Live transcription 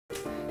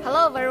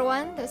Hello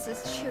everyone, this is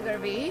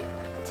Sugarbee.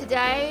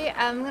 Today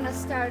I'm gonna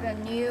start a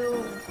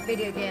new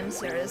video game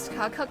series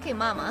called Cooking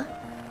Mama.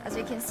 As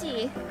you can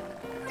see,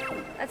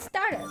 let's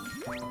start it.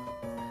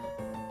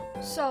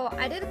 So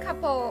I did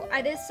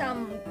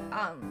some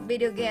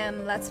video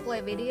game let's play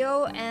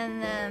video,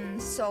 and then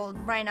so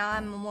right now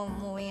I'm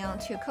moving on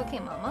to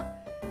Cooking Mama.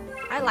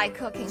 I like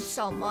cooking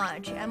so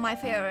much, and my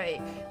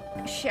favorite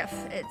chef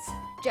is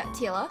Jet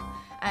Tila,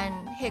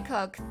 and he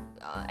cooks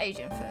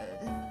Asian food,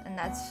 and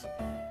that's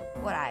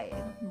what I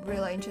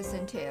really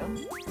interested in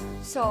too.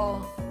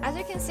 So as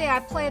you can see, I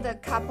played a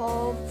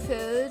couple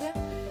food.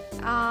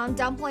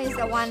 Dumpling is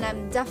the one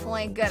I'm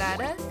definitely good at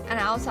it, and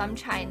also I'm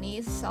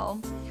Chinese, so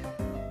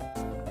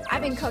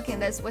I've been cooking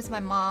this with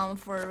my mom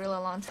for a really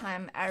long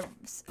time,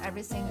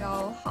 every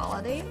single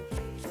holiday.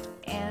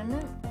 And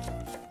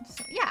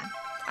so yeah,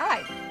 I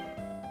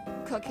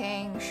like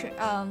cooking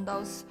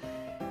those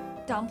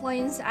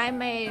dumplings. I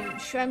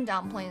made shrimp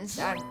dumplings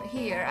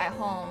here at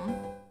home.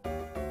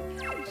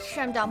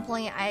 Shrimp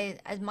dumpling,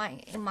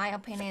 in my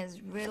opinion,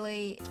 is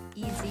really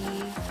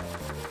easy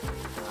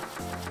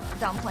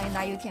dumpling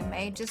that you can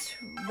make. Just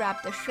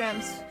wrap the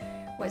shrimps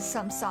with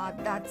some salt.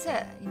 That's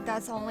it.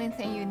 That's the only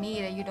thing you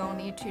need. You don't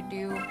need to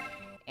do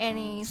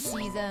any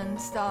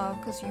seasoned stuff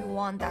because you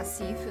want that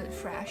seafood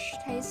fresh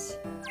taste.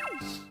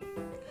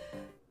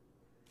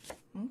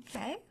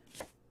 Okay.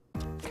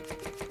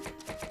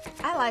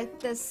 I like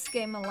this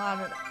game a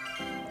lot,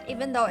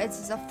 even though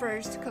it's the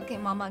first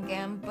Cooking Mama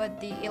game, but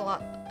the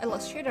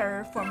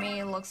illustrator for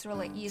me looks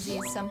really easy,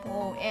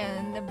 simple,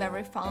 and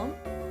very fun.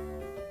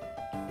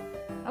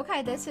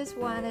 Okay, this is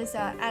one is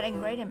add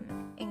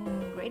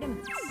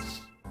ingredients.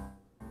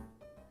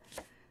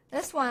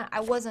 This one I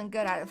wasn't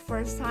good at the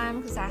first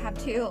time because I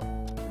have to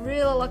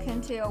really look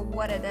into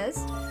what it is.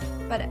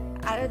 But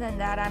other than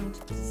that, I'm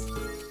just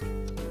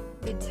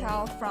could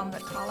tell from the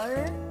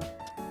color.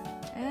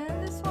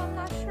 And this one, I'm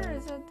not sure.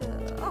 Is it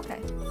the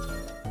okay?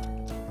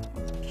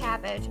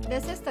 Cabbage.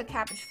 This is the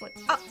cabbage flip.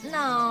 Oh no,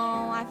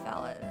 I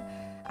fell it.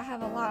 I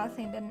have a lot of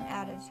things didn't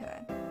add it to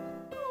it.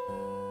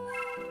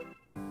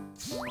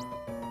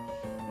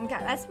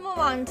 Okay, let's move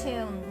on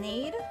to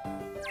need.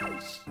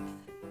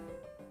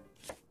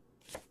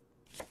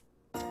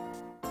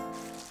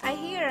 I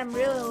hear I'm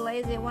really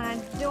lazy. When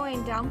I'm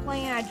doing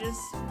dumpling, I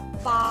just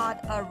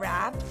bought a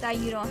wrap that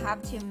you don't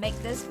have to make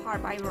this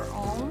part by your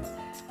own.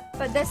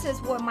 But this is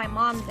what my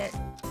mom did.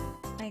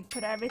 Like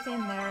put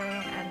everything there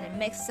and then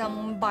mix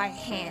them by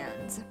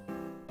hand.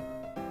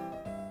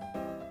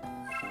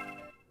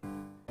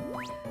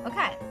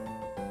 Okay,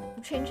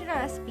 change the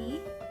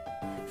recipe.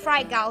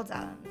 Fried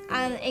gaozi,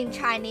 and in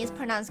Chinese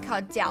pronounced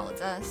called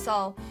jiaozi.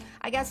 So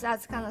I guess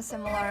that's kind of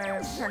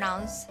similar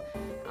pronounced.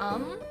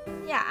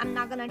 Yeah, I'm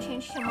not gonna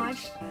change too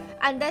much.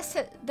 And this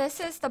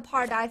is the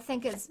part that I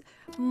think is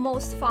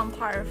most fun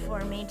part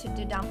for me to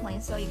do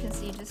dumplings. So you can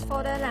see, just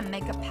fold it and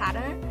make a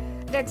pattern.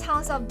 There are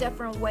tons of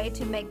different ways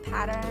to make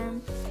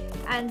pattern,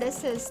 and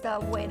this is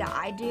the way that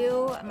I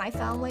do. My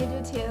family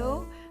do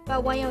too.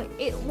 But when you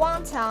eat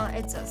wonton,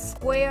 it's a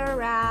square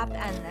wrap,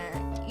 and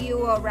then you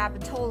will wrap a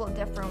total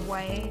different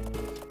way.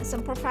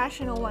 Some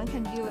professional one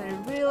can do it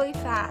really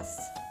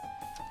fast.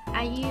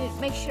 And you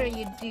make sure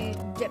you do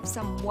dip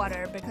some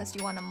water because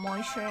you want to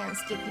moisture and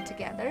stick it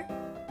together.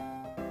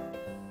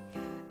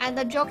 And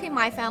the joke in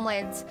my family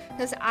is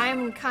because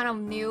I'm kind of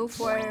new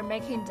for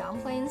making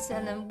dumplings,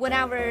 and then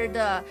whenever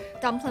the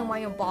dumpling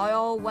when you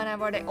boil,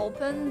 whenever they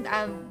open,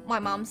 my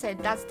mom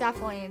said that's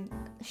definitely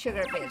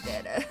Sugarbee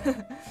did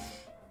it.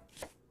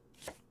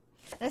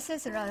 This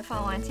is a really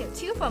fun one too.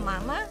 2 for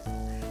Mama,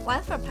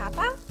 1 for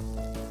Papa,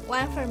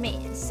 1 for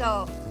me.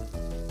 So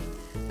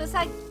it's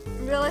like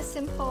really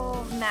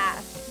simple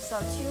math. So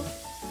 2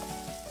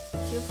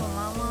 for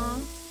Mama,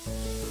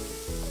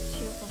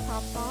 2 for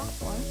Papa,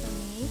 1 for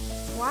me.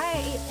 Why I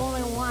eat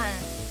only 1?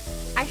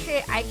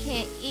 Actually, I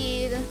can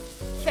eat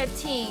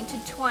 15 to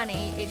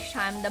 20 each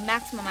time. The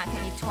maximum I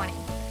can eat 20.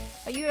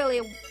 But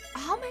usually,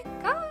 oh my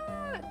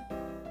god!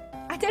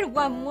 I did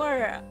 1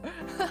 more.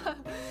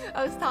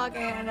 I was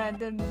talking and I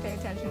didn't pay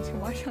attention too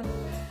much.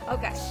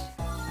 Okay.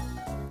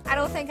 I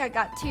don't think I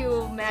got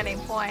too many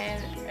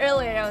points.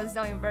 Earlier I was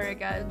doing very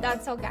good.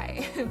 That's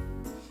okay.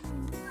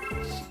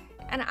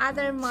 And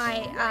other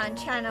my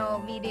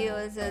channel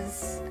videos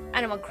is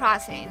Animal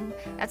Crossing.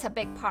 That's a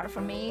big part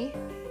for me.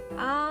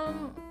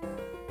 I'm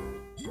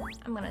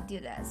gonna do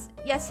this.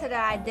 Yesterday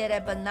I did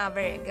it, but not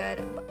very good.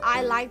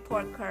 I like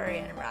pork curry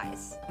and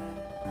rice.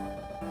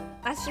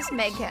 Let's just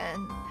make it.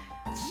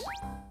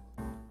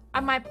 I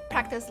might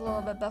practice a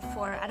little bit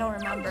before. I don't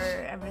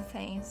remember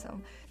everything.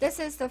 So this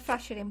is the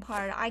frustrating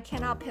part. I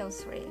cannot peel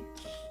 3.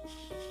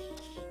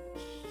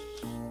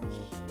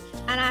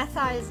 And I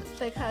thought it's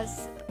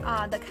because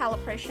the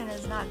calibration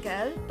is not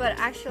good, but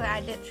actually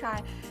I did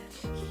try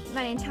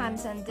many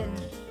times and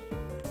didn't.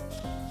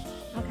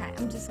 Okay,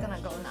 I'm just gonna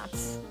go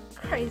nuts.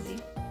 Crazy.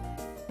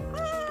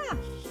 Ah!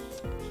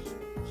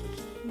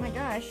 Oh my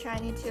gosh, I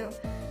need to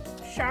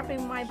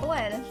sharpen my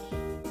blade.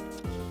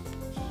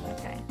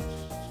 Okay.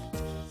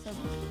 So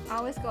I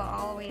always go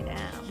all the way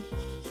down.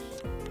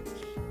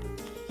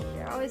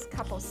 always a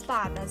couple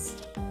spots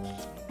that's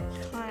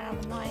kind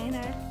of annoying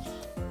there.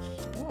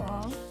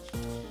 Whoa.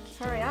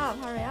 Hurry up,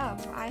 hurry up.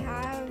 I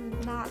have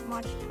not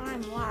much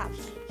time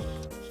left.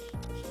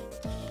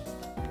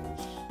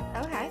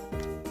 Okay.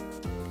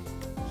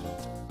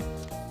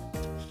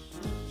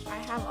 I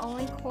have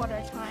only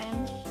quarter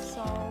time,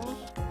 so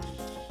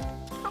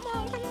come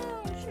on,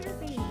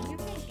 Shirby.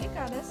 You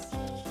got this.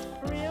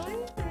 Really?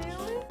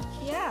 Really?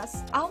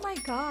 Yes. Oh my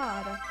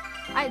god.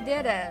 I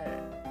did it.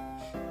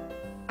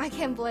 I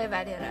can't believe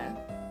I did it.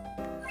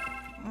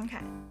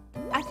 Okay.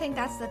 I think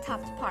that's the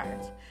tough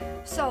part.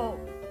 So,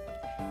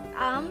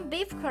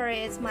 beef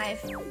curry is my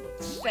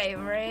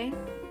favorite,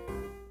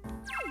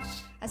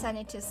 as I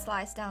need to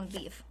slice down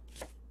beef.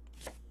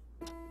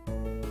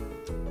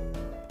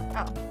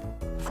 Oh,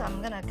 so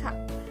I'm gonna cut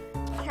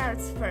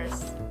carrots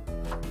first.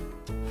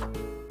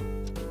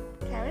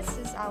 Carrots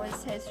is always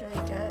tastes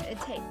really good.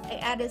 It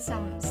added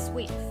some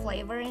sweet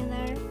flavor in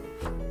there.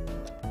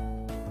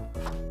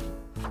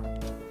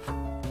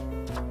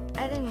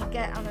 I didn't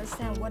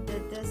understand what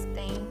did this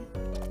thing.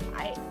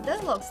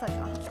 This looks like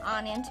an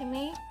onion to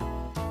me.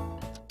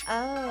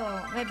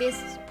 Oh, maybe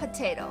it's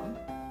potato.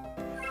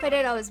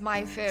 Potato is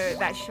my favorite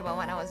vegetable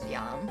when I was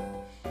young.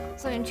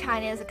 So in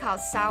Chinese, it's called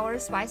sour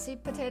spicy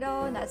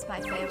potato, and that's my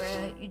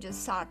favorite. You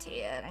just saute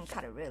it and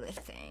cut it really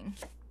thin.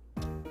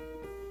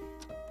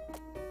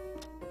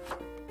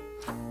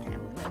 And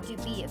I'm gonna do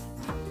beef.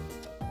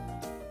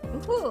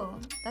 Ooh,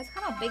 that's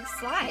kind of a big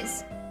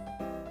slice.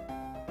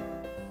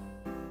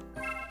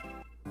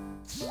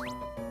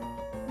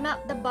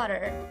 Melt the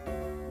butter.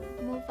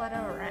 Move butter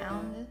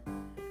around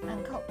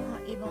and coat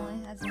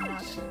evenly as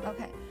melted.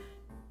 Okay.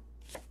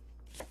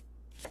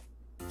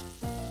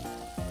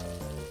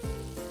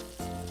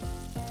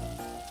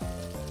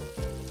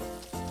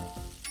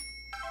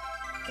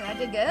 Did I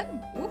do good?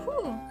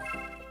 Woohoo!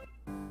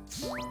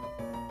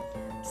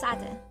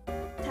 Satay.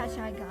 Touch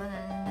icon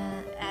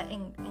and add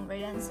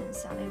ingredients and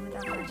saute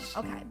without burning.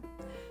 Okay.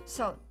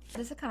 So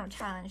this is kind of a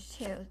challenge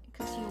too,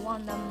 because you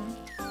want them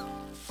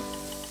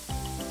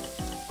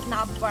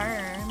not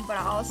burn, but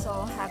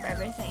also have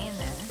everything in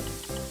there.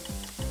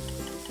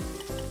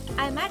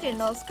 I imagine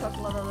those cook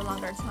a little bit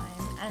longer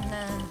time, and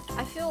then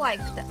I feel like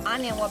the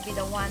onion will be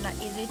the one that's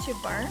easy to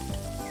burn.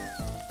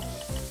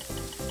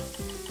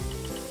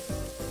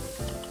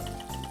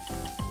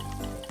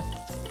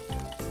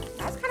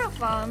 That's kind of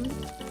fun.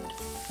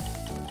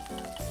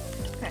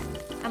 Okay,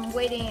 I'm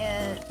waiting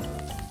it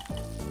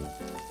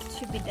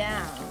to be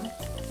down.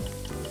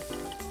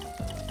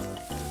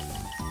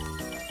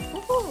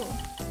 Woohoo!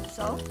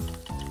 So,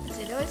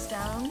 potato is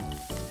down.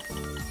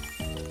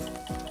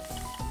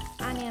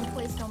 Onion,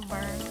 please don't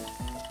burn.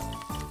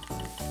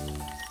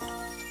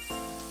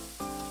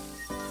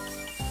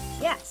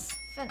 Yes,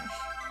 finish.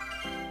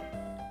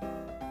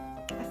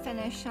 I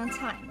finished on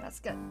time, that's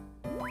good.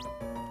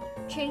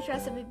 Change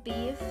recipe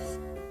beef.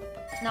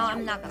 No,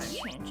 I'm not gonna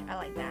change, I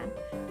like that.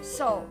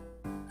 So,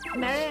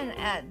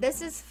 marinade,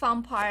 this is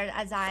fun part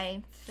as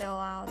I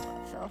fill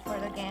for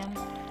the game.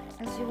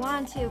 Because you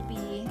want to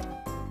be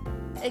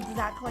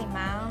exactly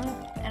amount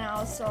and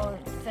also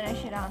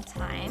finish it on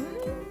time.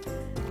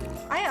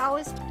 I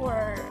always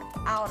pour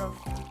out of,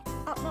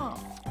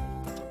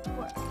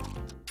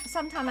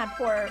 sometimes I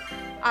pour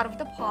out of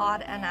the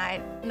pot and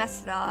I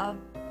mess it up.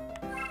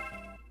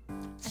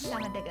 I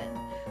kind of dig it.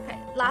 Okay,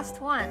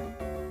 last one.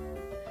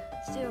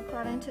 Still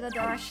according to the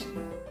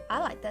direction. I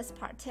like this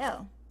part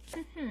too.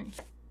 And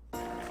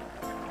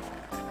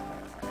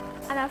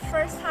the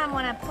first time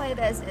when I play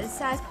this, it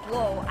says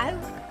blow.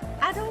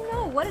 I don't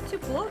know what to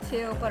blow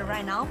to, but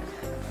right now,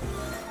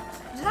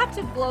 you just have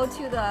to blow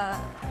to the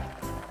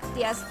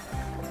DS.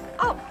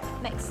 Oh,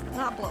 mix,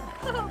 not blow.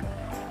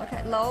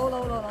 Okay, low.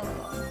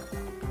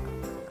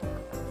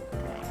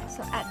 Okay,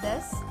 so add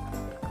this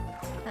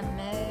and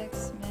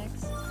mix.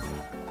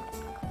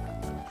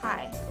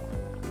 High.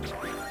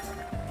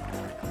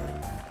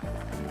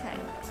 Okay.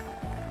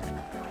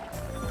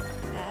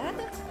 Add,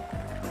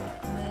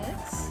 mix.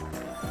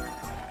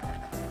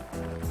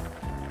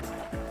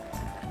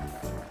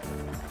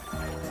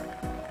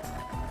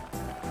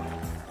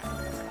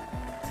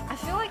 I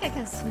feel like I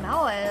can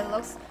smell it. It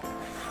looks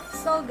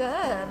so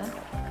good.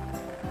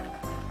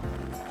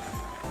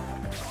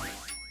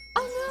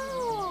 Oh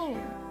no!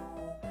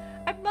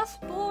 I must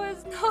blow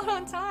is not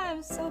on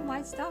time, so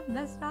my stuff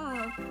messed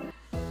up.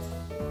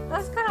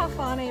 That's kind of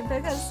funny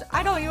because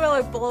I don't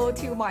usually blow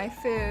to my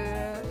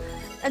food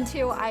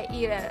until I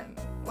eat it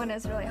when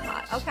it's really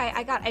hot. Okay,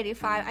 I got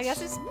 85. I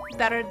guess it's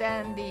better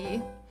than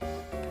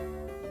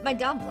my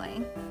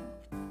dumpling.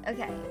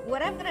 Okay,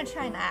 what I'm gonna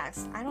try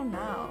next, I don't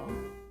know.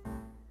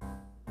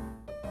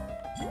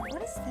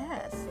 What is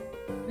this?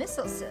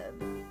 Miso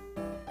soup.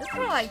 It's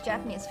kind of like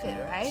Japanese food,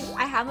 right?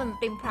 I haven't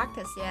been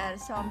practiced yet,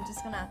 so I'm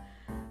just gonna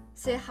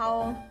see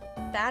how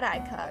bad I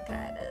cook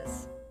at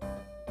this.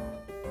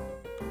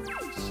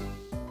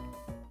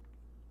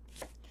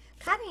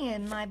 Cutting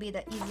it might be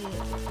the easy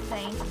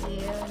thing to do.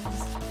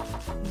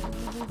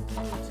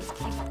 Just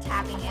keep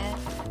tapping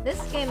it. This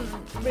game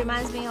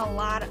reminds me a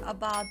lot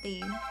about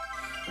the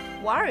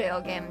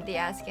Wario game,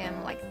 DS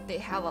game, like they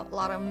have a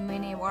lot of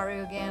mini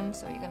Wario games,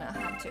 so you're gonna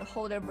have to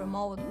hold a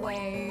remote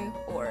way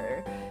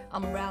or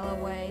umbrella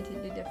way to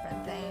do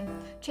different things.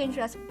 Change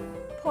as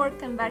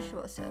pork and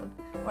vegetable soup,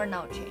 or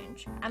no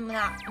change. I'm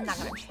not gonna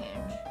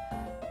change.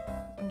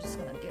 I'm just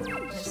gonna do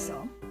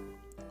missile.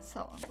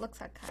 So looks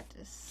like I have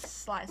to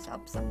slice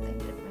up something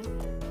different.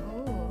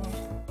 Ooh.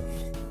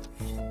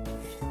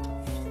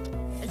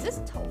 Is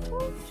this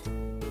tofu?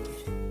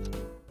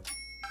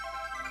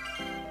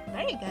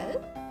 Very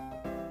good.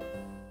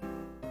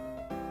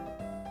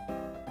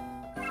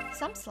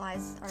 Some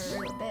slices are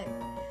really big.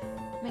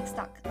 Make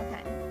stock.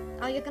 Okay.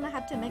 Oh, you're gonna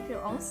have to make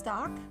your own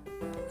stock?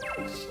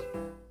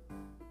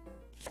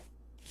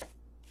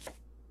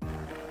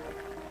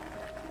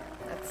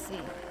 Let's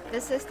see.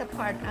 This is the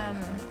part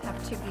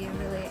have to be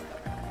really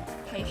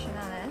patient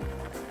on it.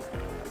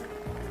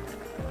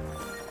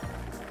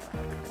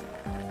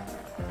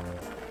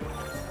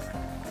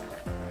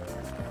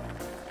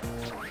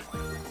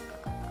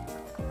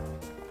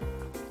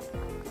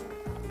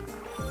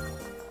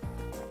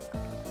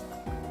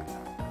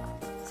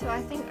 So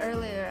I think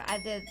earlier I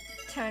did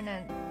turn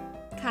it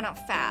kind of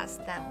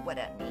fast than what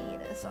I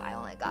need, so I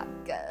only got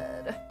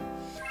good,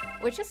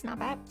 which is not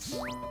bad.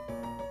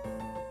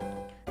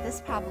 This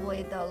is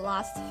probably the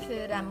last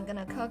food I'm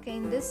gonna cook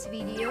in this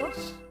video.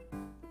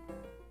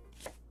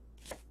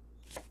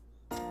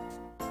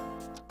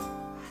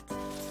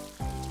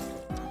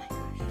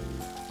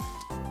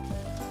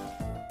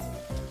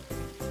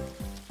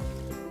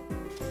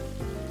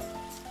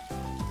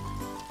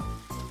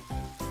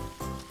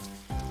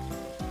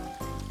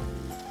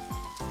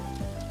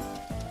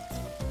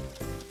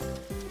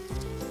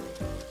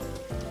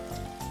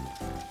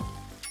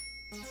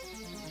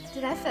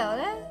 Did I fail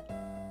it?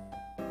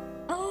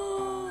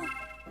 Oh,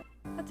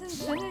 I didn't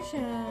finish it.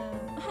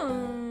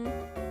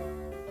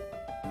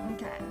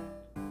 Okay,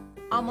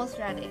 almost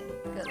ready.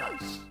 Good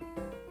luck.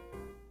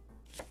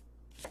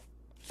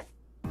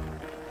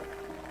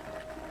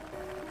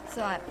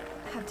 So I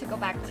have to go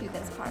back to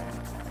this part.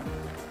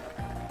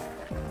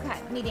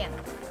 Okay, medium.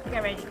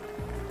 Get ready.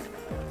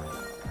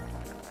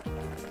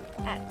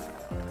 Add.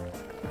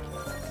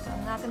 So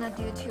I'm not gonna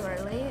do it too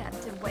early. I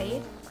have to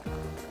wait.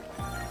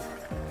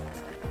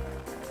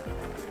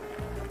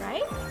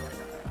 Right?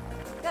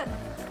 Good.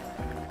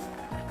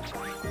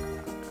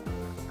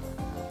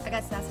 I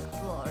guess that's a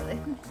little early.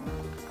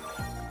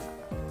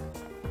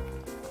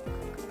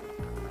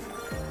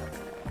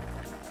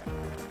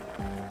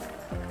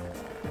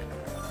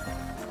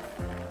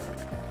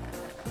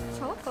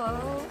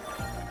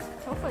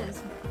 Tofu is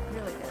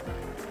really good.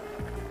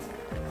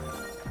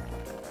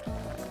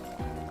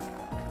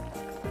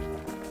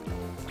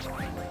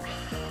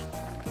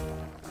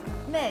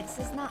 Mix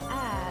is not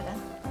add.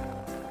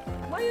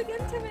 Why are you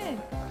getting to me?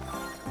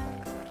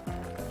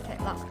 Okay,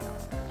 look.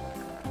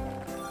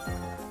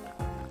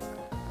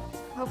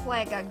 Hopefully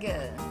I got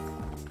good.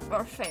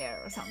 Or fair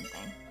or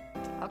something.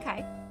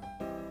 Okay.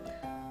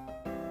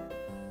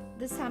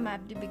 This time I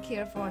have to be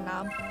careful and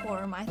not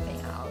pour my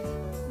thing out.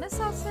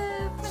 Missile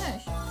soup,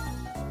 finish.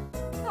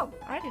 Oh,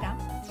 already done.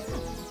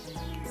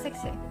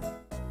 60.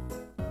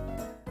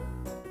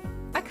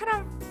 I kind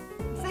of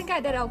think I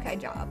did an okay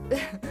job.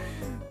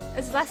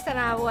 It's less than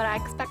what I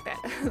expected.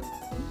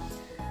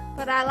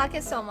 But I like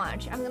it so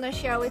much. I'm gonna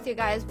share with you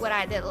guys what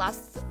I did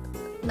last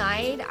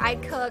night. I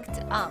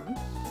cooked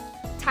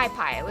Thai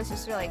pie, which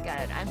is really good.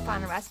 I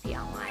found a recipe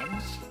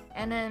online.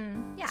 And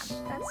then, yeah,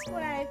 that's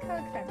what I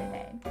cooked every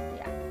day.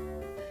 Yeah.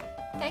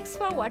 Thanks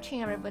for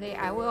watching, everybody.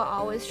 I will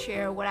always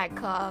share what I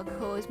cook,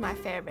 who is my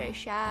favorite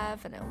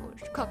chef, and then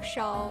cook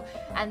show,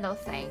 and those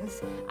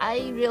things.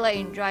 I really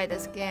enjoy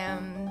this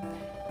game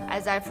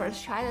as I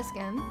first tried this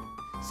game.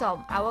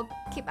 So I will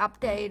keep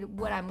updated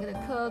what I'm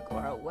gonna cook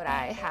or what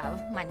I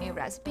have, my new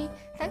recipe.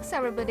 Thanks,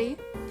 everybody.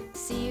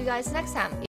 See you guys next time.